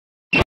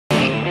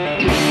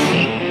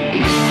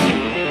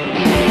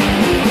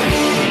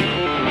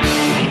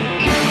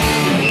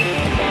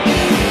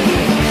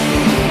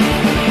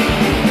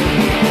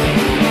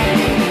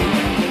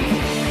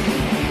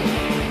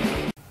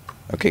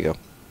Okay, go.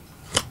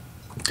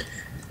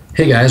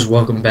 Hey guys,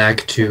 welcome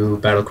back to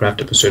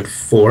Battlecraft episode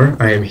 4.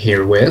 I am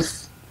here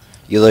with...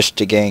 You wish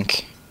to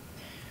gank.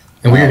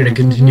 And we are going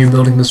to continue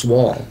building this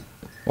wall.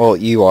 Well,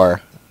 you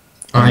are.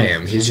 I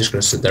am. He's just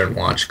going to sit there and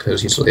watch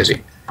because he's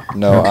lazy.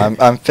 No, Okay.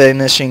 I'm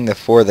finishing the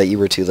 4 that you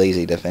were too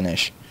lazy to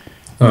finish.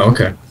 Oh,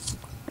 okay.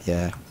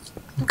 Yeah.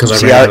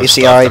 Because You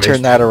see how I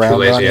turned that around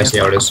on you? I see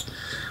how it is.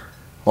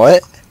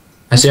 What?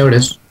 I see how it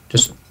is.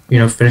 Just,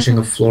 finishing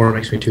the floor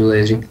makes me too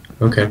lazy.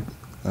 Okay.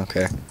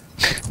 Okay.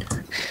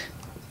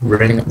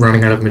 Running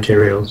out of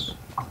materials.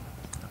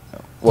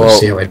 Well, Let's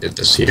see how I did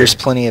this here. there's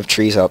plenty of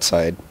trees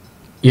outside.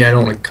 Yeah, I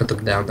don't like cut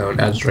them down though. It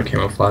adds to our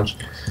camouflage.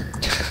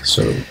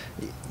 So...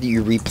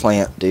 You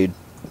replant, dude.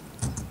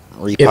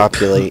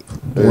 Repopulate.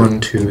 Yep.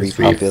 1, 2,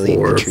 3, repopulate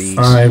 4, the trees.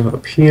 5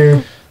 up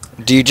here.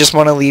 Do you just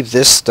want to leave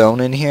this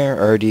stone in here,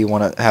 or do you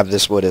want to have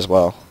this wood as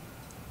well?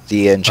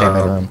 The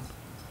enchantment room.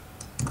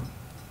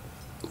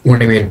 What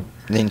do you mean?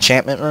 The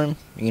enchantment room?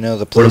 You know,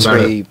 the place about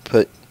where it? you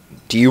put...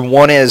 Do you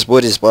want it as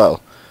wood as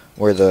well?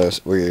 Where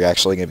you're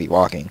actually going to be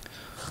walking?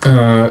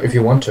 If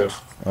you want to.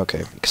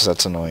 Okay, because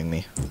that's annoying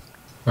me.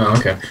 Oh,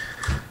 okay.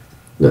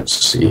 Let's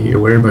see here.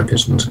 Where are my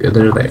pistons? Yeah,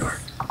 there they are.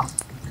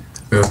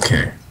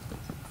 Okay.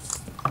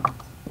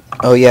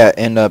 Oh yeah,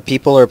 and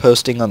people are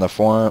posting on the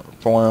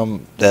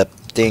forum that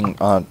thing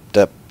on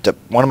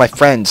one of my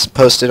friends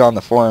posted on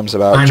the forums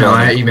about. I know.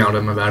 joining. I emailed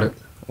him about it.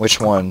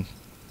 Which one?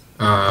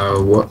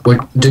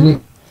 What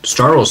didn't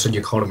Starroll said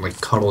you called him like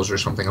Cuddles or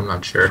something? I'm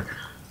not sure.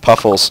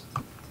 Puffles.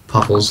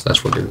 Puffles.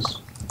 That's what it is.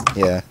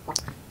 Yeah.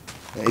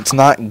 It's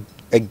not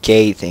a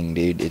gay thing,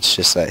 dude. It's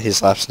just that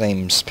his last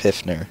name's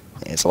Piffner.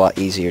 And it's a lot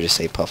easier to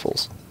say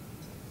Puffles.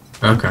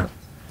 Okay.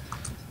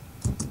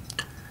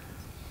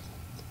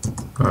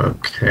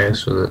 Okay,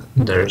 so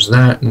there's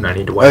that, and I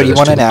need to wire Oh, you this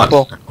want to an the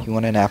apple? button now. You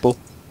want an apple?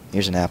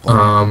 Here's an apple.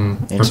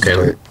 And some Okay.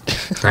 dirt.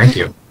 Thank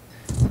you.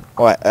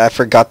 Oh, I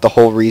forgot the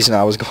whole reason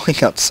I was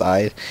going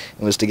outside.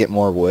 It was to get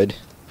more wood.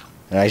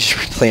 And I just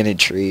replanted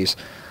trees.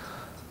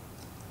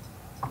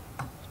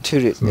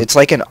 Dude, it's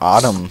like an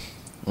autumn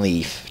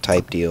leaf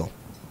type deal.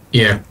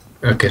 Yeah.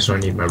 Okay, so I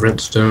need my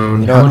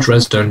redstone. You know How what? much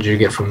redstone did you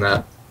get from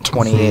that?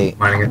 28. From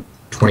mining it?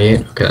 28?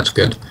 Okay, that's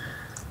good.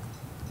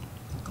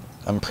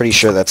 I'm pretty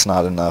sure that's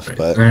not enough, Right.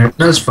 but...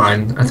 That's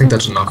fine. I think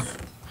that's enough.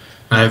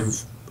 I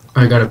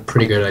got a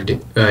pretty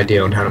good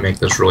idea on how to make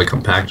this really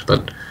compact,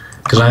 but...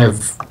 Because I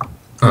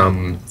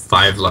have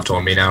 5 left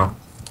on me now.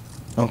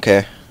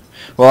 Okay.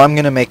 Well, I'm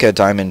gonna make a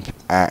diamond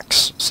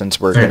axe, since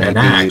we're gonna An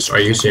axe? Are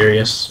you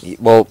serious?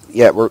 Well,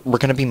 yeah, we're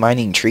gonna be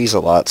mining trees a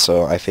lot,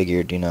 so I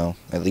figured,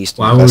 at least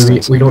Why invest would in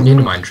we some- don't need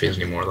to mine trees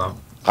anymore, though.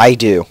 I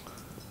do.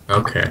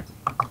 Okay.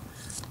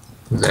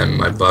 Then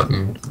my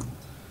button.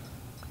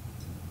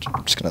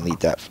 I'm just gonna leave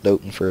that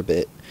floating for a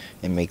bit,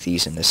 and make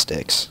these into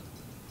sticks.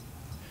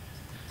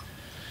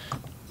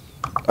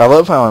 I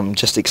love how I'm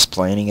just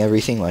explaining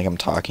everything like I'm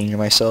talking to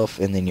myself,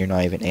 and then you're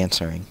not even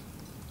answering.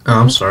 Oh,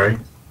 I'm sorry.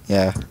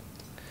 Yeah.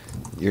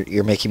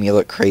 You're making me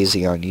look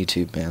crazy on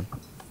YouTube, man.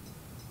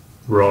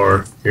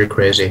 Roar. You're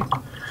crazy.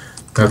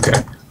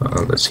 Okay.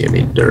 Let's see. I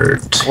need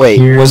dirt. Wait,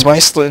 here. was my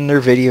Slender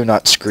video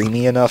not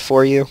screamy enough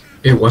for you?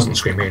 It wasn't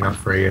screaming enough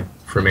for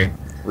me.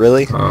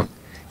 Really?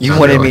 You not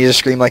wanted really. me to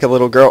scream like a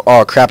little girl?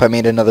 Oh crap, I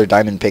made another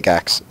diamond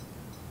pickaxe.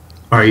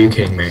 Are you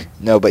kidding me?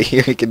 No, but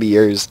here it could be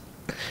yours.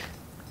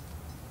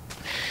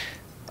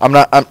 I'm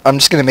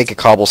just gonna make a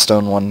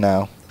cobblestone one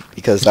now.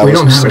 Because that We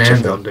was don't have an such a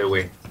anvil, thing. do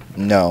we?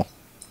 No.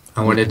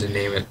 I wanted to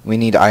name it. We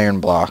need iron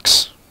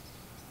blocks.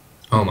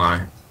 Oh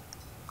my.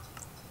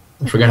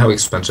 I forgot how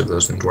expensive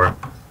those things were.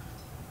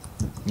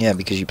 Yeah,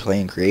 because you play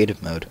in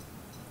creative mode.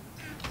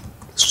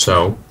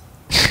 So.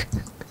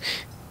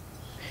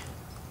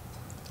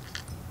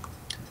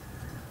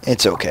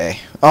 It's okay.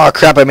 Oh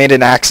crap, I made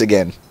an axe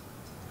again.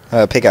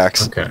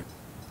 Pickaxe. Okay.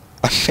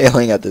 I'm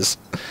failing at this.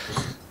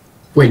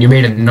 Wait, you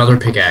made another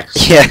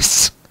pickaxe?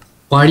 Yes.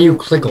 Why do you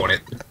click on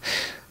it?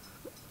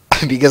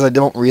 Because I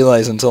don't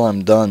realize until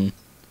I'm done.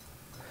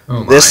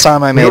 Oh my. This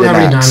time I We made don't an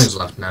have any axe. diamonds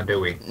left now, do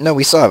we? No,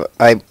 we still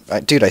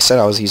have. Dude, I said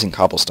I was using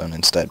cobblestone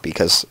instead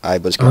because I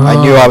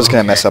knew I was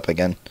gonna mess okay. up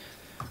again.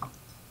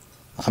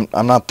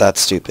 I'm not that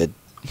stupid.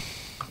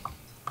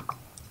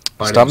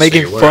 I Stop didn't see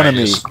making where fun I of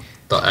me. just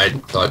I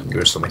thought you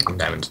were still making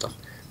diamond stuff.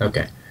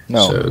 Okay.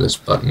 No. So this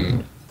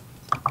button.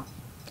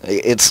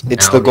 It's Now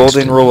the it golden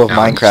needs to- rule of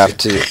now it needs Minecraft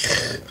to-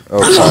 to.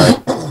 Oh,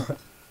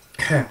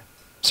 sorry.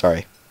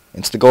 Sorry.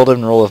 It's the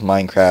golden rule of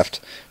Minecraft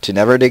to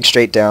never dig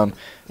straight down,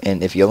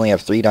 and if you only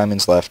have 3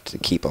 diamonds left, to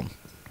keep them.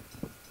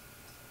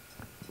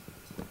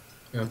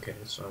 Okay,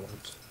 so I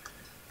want.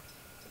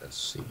 Let's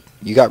see.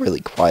 You got really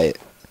quiet.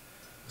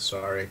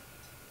 Sorry.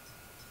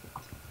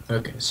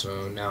 Okay,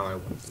 so now I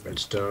want the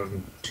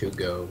redstone to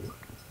go.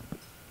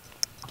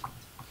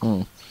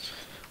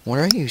 Why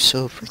are you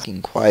so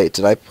freaking quiet?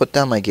 Did I put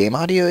down my game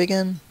audio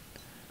again?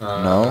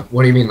 No.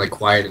 What do you mean, like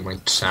quiet and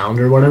like sound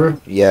or whatever?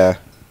 Yeah.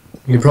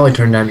 You could probably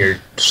turn down your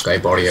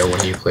Skype audio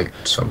when you click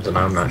something.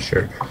 I'm not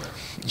sure.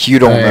 You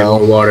don't Hey, know.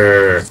 more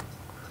water.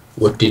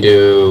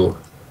 Whoop-de-doo.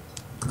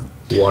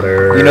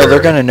 Water. You know,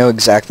 they're gonna know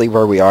exactly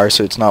where we are,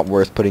 so it's not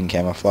worth putting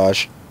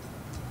camouflage.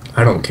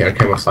 I don't care.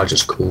 Camouflage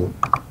is cool.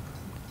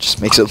 Just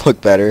makes it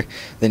look better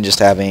than just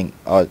having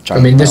a giant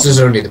I mean, this mountain. is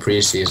only the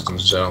pre-season,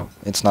 so...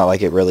 It's not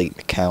like it really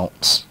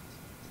counts.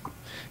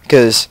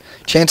 Because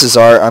chances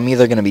are I'm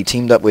either going to be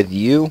teamed up with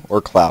you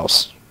or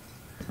Klaus.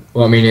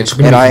 Well, I mean, it's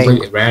going to be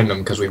completely random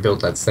because we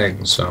built that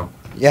thing, so...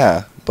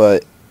 Yeah,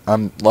 but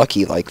I'm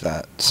lucky like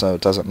that, so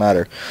it doesn't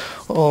matter.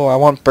 Oh, I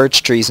want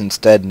birch trees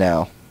instead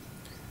now.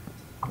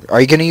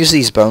 Are you going to use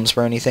these bones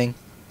for anything?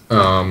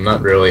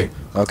 Not really.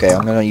 Okay,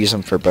 I'm going to use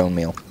them for bone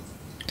meal.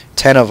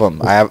 10 of them.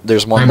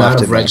 There's one I'm left out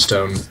in of there.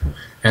 redstone,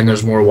 and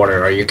there's more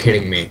water. Are you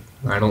kidding me?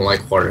 I don't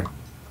like water.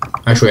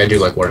 Actually, I do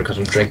like water because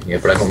I'm drinking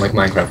it, but I don't like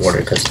Minecraft water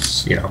because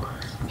it's, you know...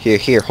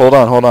 Here, hold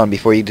on,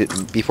 before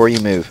you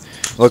move.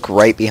 Look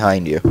right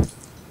behind you.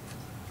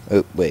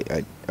 Oh, wait,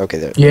 okay,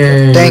 there.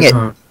 Yeah. Dang it!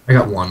 I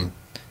got one.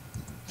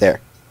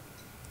 There.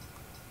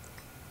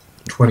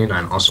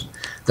 29, awesome.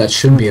 That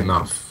should be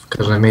enough,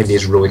 because I made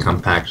these really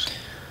compact.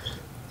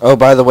 Oh,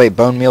 by the way,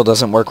 bone meal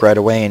doesn't work right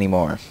away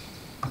anymore.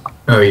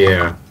 Oh,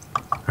 yeah.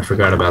 I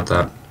forgot about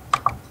that.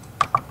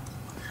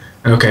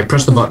 Okay,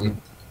 press the button.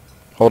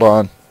 Hold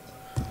on.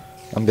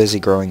 I'm busy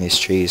growing these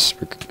trees.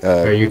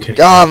 Are you kidding?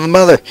 God,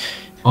 mother!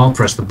 I'll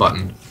press the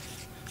button.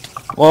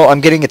 Well,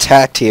 I'm getting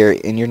attacked here,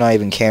 and you're not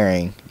even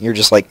caring. You're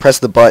just like, press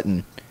the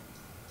button.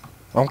 I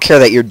don't care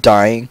that you're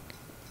dying.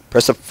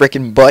 Press the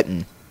frickin'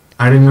 button.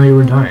 I didn't know you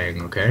were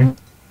dying, okay?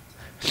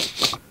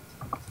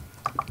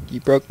 You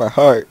broke my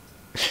heart.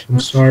 I'm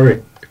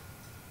sorry.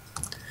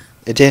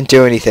 It didn't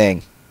do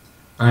anything.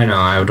 I know,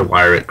 I have to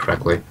wire it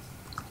correctly.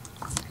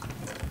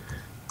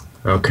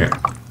 Okay.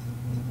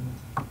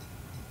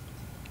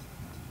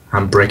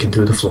 I'm breaking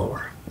through the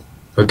floor.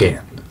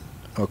 Again.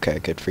 Okay,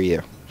 good for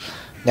you.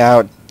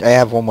 Now, I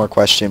have one more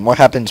question. What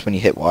happens when you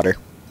hit water?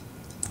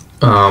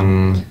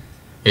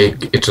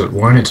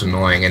 It's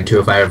annoying, and two,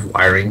 if I have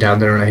wiring down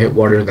there and I hit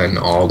water, then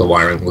all the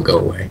wiring will go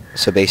away.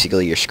 So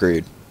basically, you're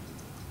screwed.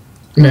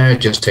 Nah, it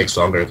just takes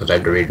longer because I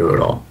have to redo it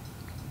all.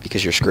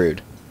 Because you're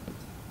screwed.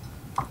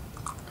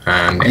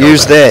 And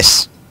Use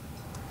this!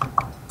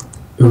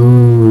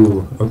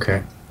 Ooh,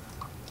 okay.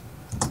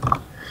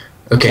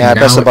 Okay, Can I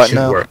now press the it button should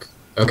now? work.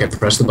 Okay,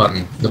 press the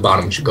button. The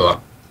bottom should go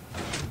up.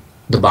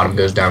 The bottom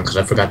goes down because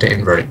I forgot to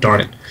invert it.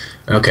 Darn it.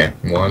 Okay,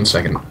 1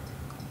 second.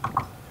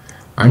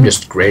 I'm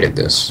just great at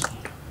this.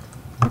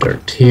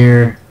 Dirt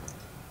here.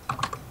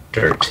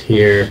 Dirt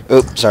here.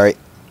 Oops, sorry.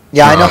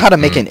 Yeah, I know how to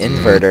make an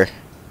inverter.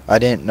 I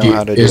didn't know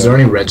how to do it. Is there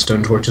any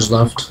redstone torches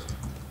left?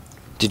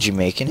 Did you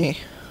make any?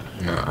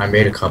 No, I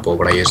made a couple,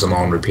 but I used them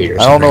all on repeaters.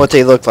 I don't know what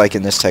they look like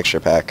in this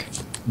texture pack.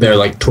 They're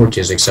like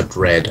torches except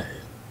red.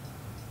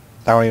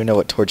 I don't even know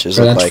what torches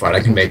So look that's like. fine.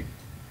 I can make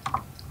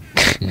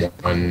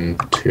 1,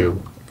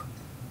 2.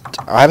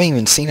 I haven't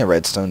even seen a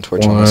redstone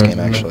torch in this game,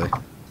 actually.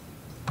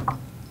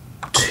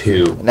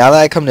 2. Now that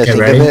I come to think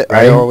ready? of it, I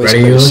Ready? always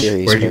Ready, put a English?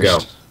 series Where'd you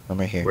first. go? I'm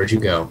right here. Where'd you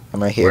go?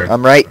 I'm right here. Where?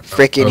 I'm right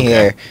frickin' Okay.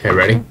 here. Okay,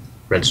 ready?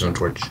 Redstone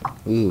torch.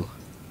 Ooh,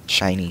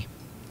 shiny.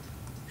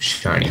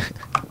 Shiny.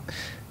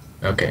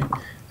 Okay.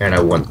 And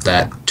I want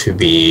that to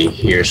be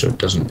here so it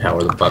doesn't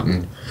power the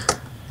button.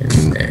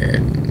 And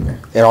then...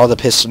 And all the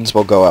pistons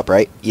will go up,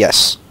 right?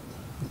 Yes.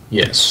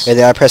 Yes. And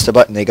then I press the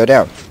button, they go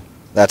down.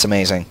 That's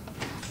amazing.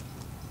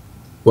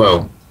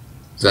 Whoa.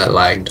 That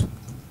lagged.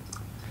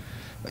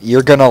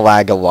 You're gonna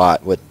lag a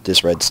lot with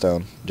this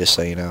redstone, just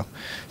so you know.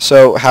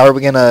 So, how are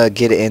we gonna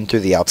get it in through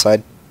the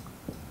outside?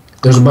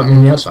 There's a button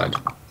on the outside.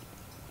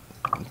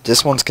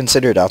 This one's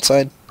considered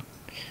outside?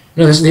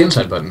 No, this is the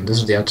inside button. This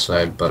is the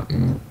outside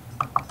button.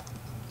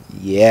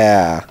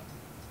 Yeah.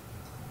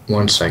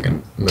 1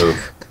 second.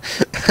 Move.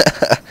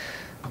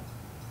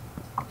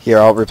 Here,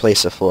 I'll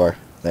replace the floor.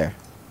 There.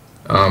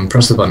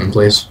 Press the button,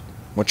 please.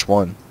 Which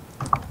one?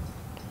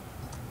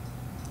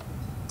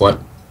 What?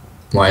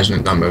 Why isn't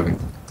it not moving?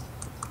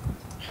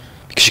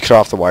 Because you cut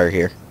off the wire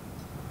here.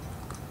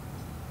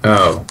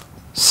 Oh.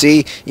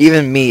 See,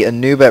 even me, a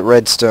noob at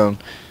redstone.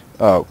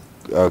 Oh,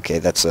 okay,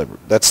 that's the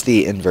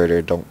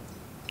inverter.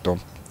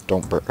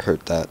 Don't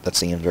hurt that.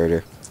 That's the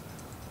inverter.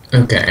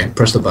 Okay,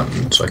 press the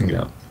button so I can get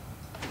out.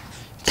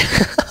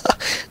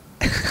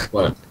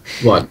 What?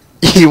 What?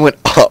 You went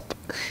up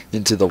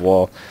into the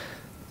wall.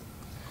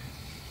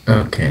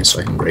 Okay, so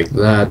I can break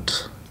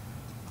that.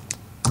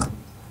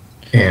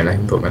 And I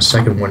can put my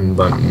second one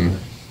button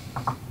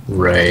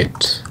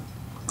right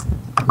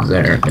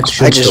there. It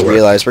should I just still work.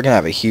 realized we're gonna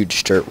have a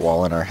huge dirt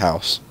wall in our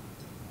house.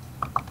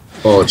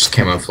 Oh, it's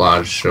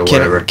camouflage or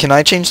whatever. Can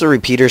I change the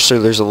repeater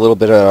so there's a little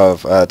bit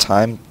of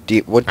time?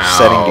 What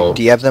setting?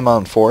 Do you have them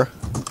on 4?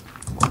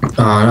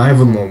 I have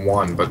them on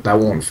 1, but that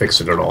won't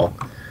fix it at all.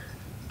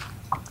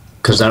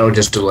 Because that'll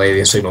just delay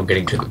the signal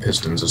getting to the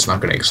pistons. It's not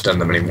going to extend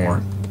them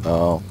anymore.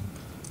 Oh.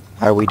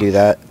 How do we do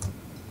that?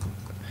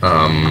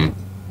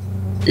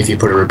 If you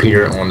put a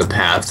repeater on the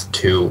path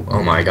to...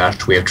 Oh my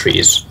gosh, we have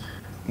trees.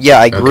 Yeah,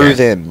 I grew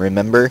them,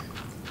 remember?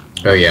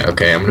 Oh yeah,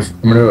 okay. I'm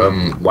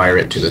gonna wire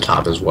it to the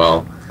top as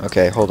well.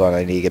 Okay, hold on,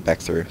 I need to get back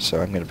through,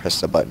 so I'm gonna press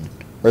the button.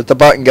 Where'd the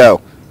button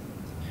go?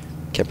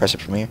 Can I press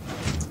it from here?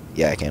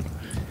 Yeah, I can.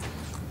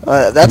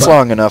 That's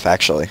long enough,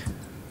 actually.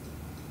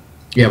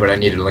 Yeah, but I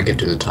need to link it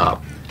to the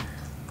top.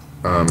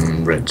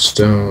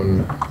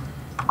 Redstone.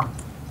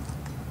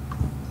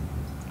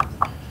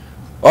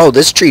 Oh,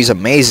 this tree's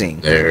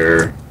amazing.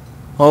 There.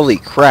 Holy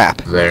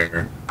crap.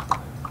 There.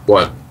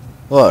 What?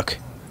 Look.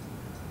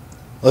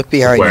 Look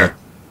behind Where? you.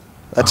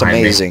 That's Behind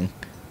me? amazing.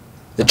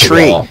 The That's a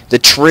tree. wall. The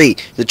tree.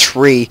 The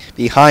tree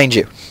behind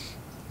you.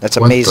 That's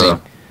What amazing.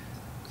 the-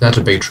 That's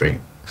a big tree.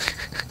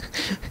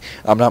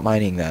 I'm not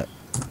mining that.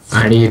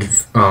 I need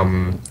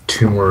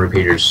 2 more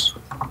repeaters.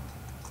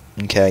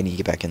 Okay, I need to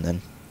get back in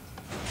then.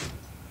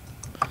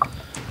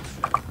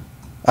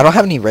 I don't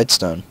have any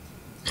redstone.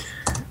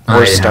 Or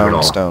I have it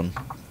all. stone.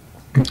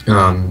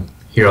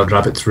 Here, I'll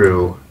drop it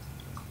through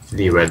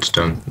the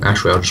redstone.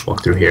 Actually, I'll just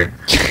walk through here.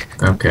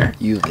 Okay.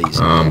 You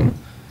lazy.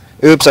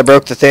 Oops, I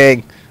broke the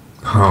thing.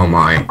 Oh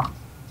my.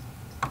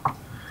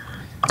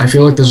 I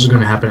feel like this is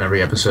gonna happen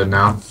every episode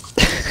now.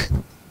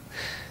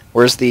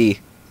 Where's the...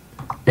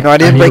 No, I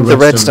didn't need break a the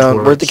redstone.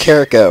 Where'd the torch.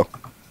 carrot go?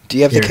 Do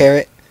you have Here. the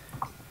carrot?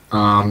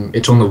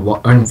 It's on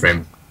the iron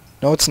frame.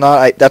 No, it's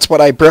not. That's what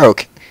I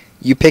broke.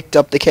 You picked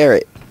up the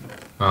carrot.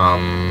 No,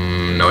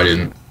 I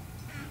didn't.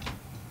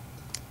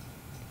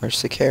 Where's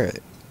the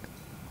carrot?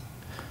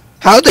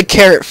 How'd the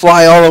carrot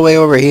fly all the way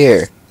over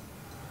here?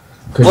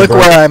 'Cause Look you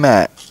broke- where I'm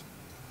at.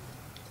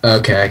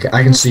 Okay,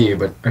 I can see you,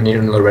 but I need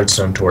another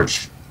redstone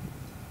torch.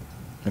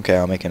 Okay,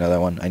 I'll make another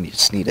one.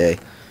 Just need a...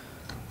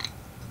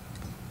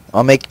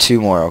 I'll make 2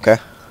 more, okay?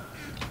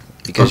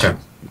 Okay.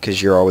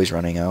 Because you're always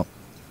running out.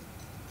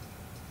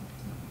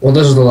 Well,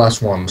 this is the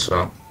last one,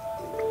 so...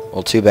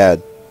 Well, too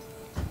bad.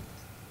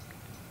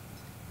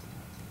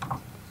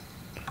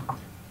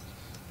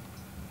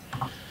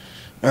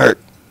 Alright.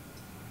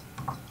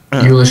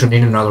 You should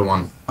need another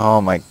one.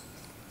 Oh my...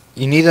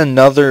 You need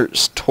another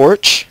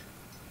torch?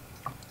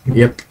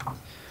 Yep.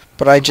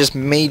 But I just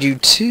made you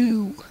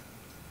 2.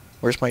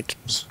 Where's my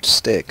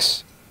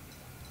sticks?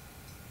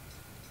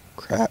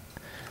 Crap.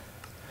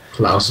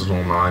 Klaus is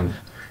online.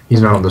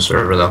 He's not on the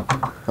server, though.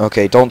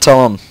 Okay, don't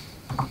tell him.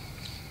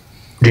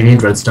 Do you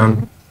need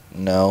redstone?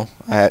 No.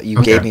 You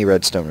Okay. gave me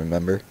redstone,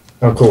 remember?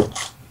 Oh, cool.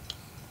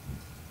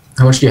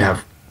 How much do you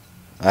have?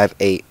 I have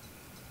 8.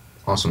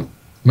 Awesome.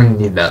 I'm gonna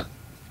need that.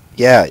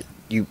 Yeah,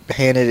 you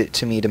handed it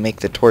to me to make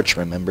the torch,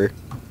 remember?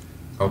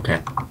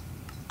 Okay.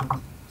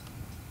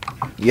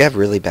 You have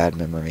really bad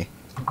memory.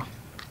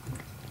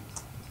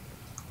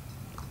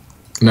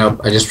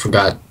 Nope, I just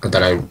forgot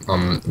that I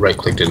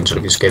right-clicked it instead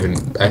of just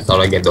giving... I thought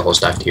I gave the whole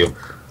stack to you.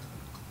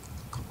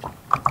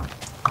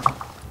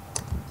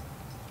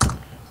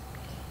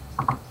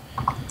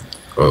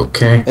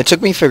 Okay. It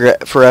took me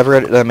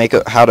forever to make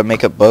how to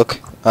make a book.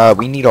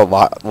 We need a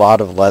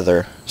lot of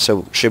leather.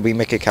 So should we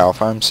make a cow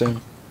farm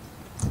soon?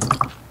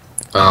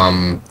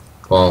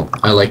 Well,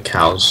 I like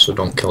cows, so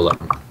don't kill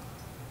them.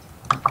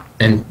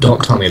 And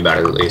don't tell me about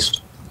it, at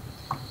least.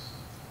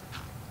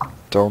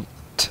 Don't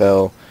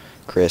tell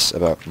Chris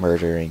about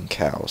murdering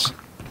cows.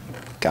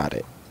 Got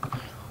it.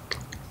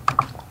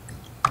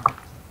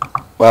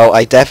 Well,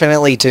 I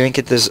definitely didn't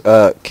get this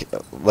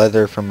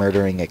leather from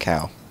murdering a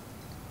cow.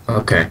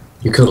 Okay.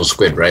 You killed a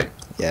squid, right?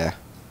 Yeah,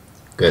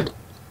 Good.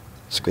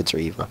 squids are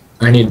evil.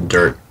 I need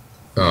dirt.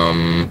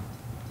 I'm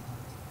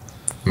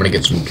gonna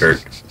get some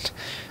dirt.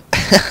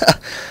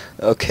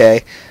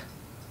 Okay.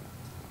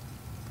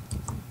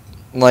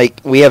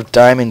 Like, we have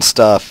diamond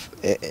stuff.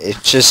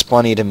 It's just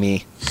funny to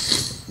me.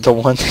 The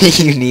one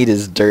thing you need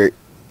is dirt.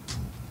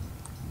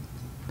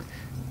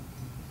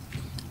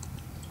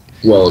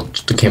 Well,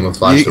 just to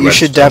camouflage the You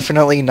should redstone.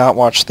 definitely not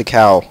watch the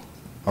cow.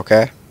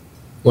 Okay?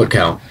 What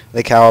cow?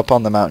 The cow up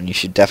on the mountain. You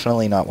should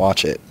definitely not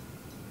watch it.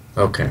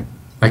 Okay.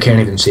 I can't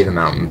even see the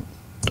mountain.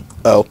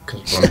 Oh.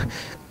 'Cause when-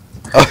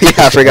 Oh yeah,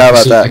 I forgot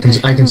about I that.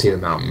 can see the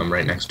mountain. I'm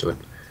right next to it.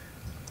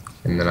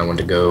 And then I want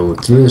to go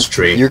through this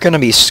tree. You're gonna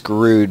be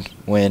screwed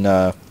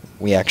when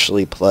we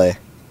actually play.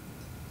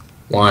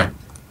 Why?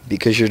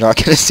 Because you're not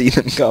gonna see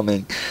them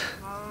coming.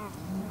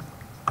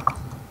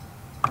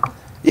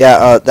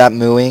 Yeah, that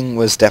mooing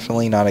was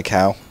definitely not a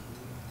cow.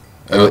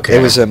 Okay.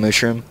 It was a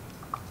mushroom.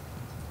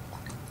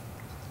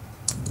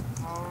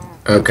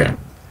 Okay.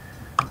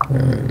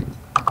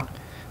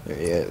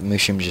 Yeah,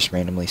 mushroom just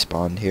randomly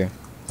spawned here.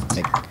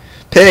 Like,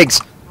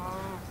 pigs!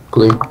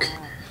 Click.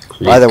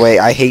 By the way,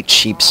 I hate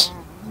sheeps.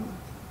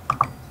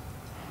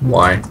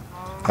 Why?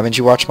 Haven't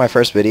you watched my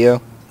first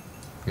video?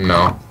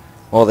 No.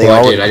 Well, they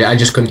Well, all. I did. I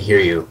just couldn't hear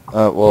you.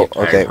 Well, the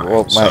entire okay. time,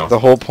 Well, so- the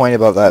whole point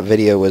about that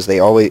video was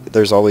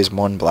there's always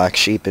one black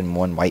sheep and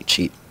one white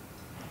sheep,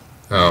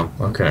 Oh,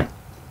 okay.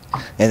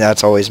 and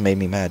that's always made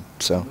me mad.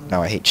 So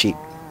now I hate sheep.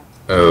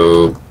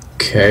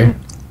 Okay.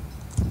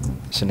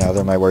 So now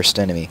they're my worst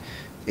enemy,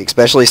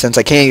 especially since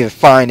I can't even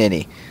find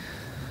any.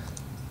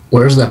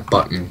 Where's that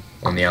button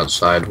on the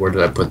outside? Where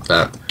did I put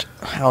that?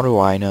 How do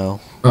I know?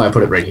 Oh, I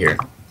put it right here.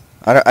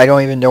 I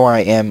don't even know where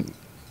I am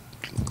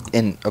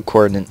in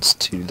accordance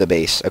to the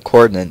base.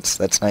 Accordance,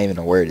 that's not even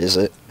a word, is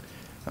it?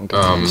 I'm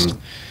confused.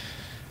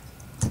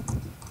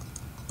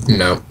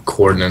 No,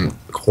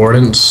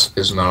 coordinates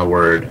is not a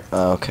word.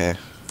 Oh, okay.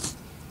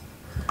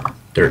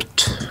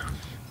 Dirt.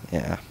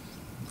 Yeah.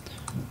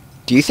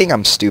 Do you think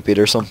I'm stupid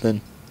or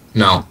something?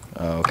 No.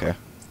 Oh, okay.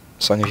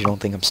 As long as you don't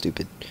think I'm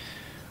stupid.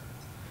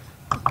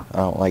 I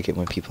don't like it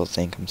when people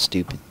think I'm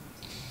stupid.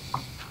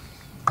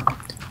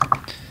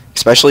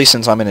 Especially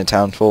since I'm in a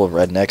town full of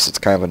rednecks, it's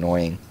kind of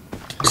annoying.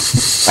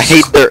 I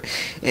hate their...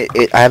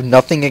 I have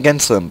nothing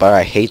against them, but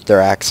I hate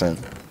their accent.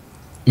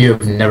 You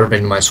have never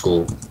been to my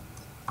school.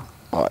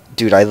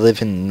 Dude, I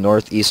live in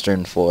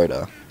northeastern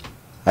Florida.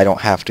 I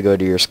don't have to go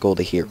to your school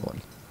to hear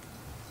one.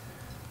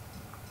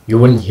 You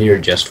wouldn't hear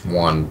just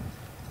one.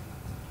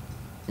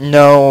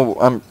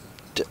 No,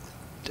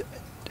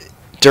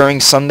 during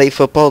Sunday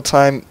football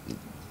time,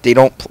 they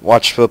don't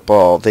watch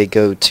football. They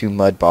go to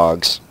mud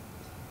bogs.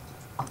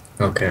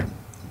 Okay.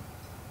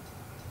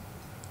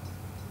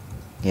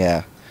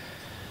 Yeah.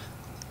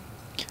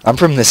 I'm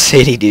from the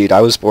city, dude.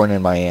 I was born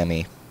in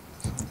Miami.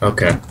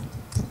 Okay.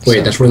 Wait,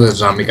 So- that's where the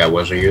zombie guy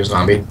was. Are you a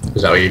zombie?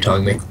 Is that what you're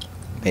telling me?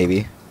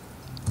 Maybe.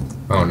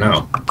 Oh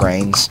no.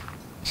 Brains.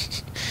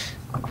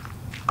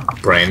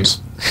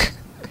 Brains.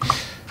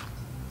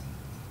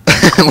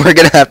 We're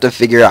gonna have to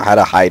figure out how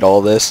to hide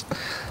all this.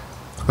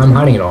 I'm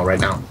hiding it all right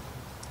now.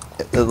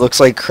 It looks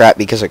like crap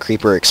because a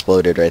creeper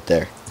exploded right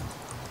there.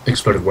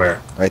 Exploded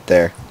where? Right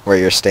there, where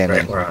you're standing.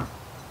 Right, where?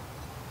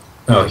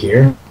 Oh,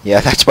 here?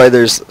 Yeah, that's why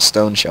there's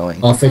stone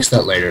showing. I'll fix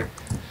that later.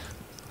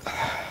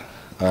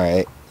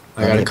 Alright.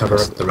 I gotta cover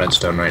up the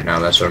redstone right now.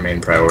 That's our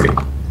main priority.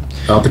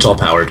 Oh, it's all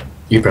powered.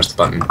 You press the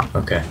button.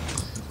 Okay.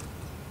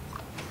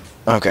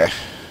 Okay.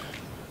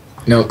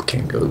 Nope,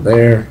 can't go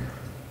there.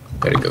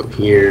 Gotta go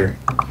here,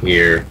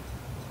 here.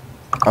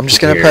 I'm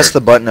just gonna Here. press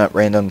the button at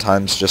random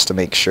times just to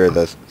make sure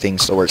the thing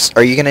still works.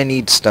 Are you gonna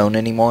need stone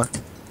anymore?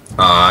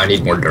 I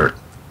need more dirt.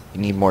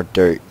 You need more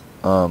dirt.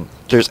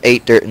 There's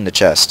 8 dirt in the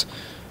chest.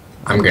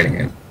 I'm getting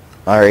it.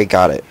 I already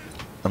got it.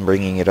 I'm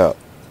bringing it up.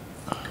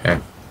 Okay.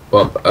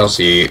 Well, I'll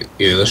see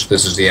you. This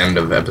is the end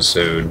of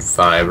episode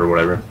 5 or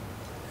whatever.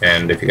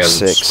 And if you guys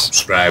would 6.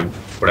 subscribe,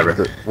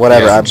 whatever.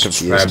 Whatever, If you guys I'm would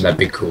subscribe, confused. that'd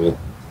be cool.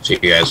 See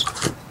you guys.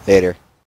 Later.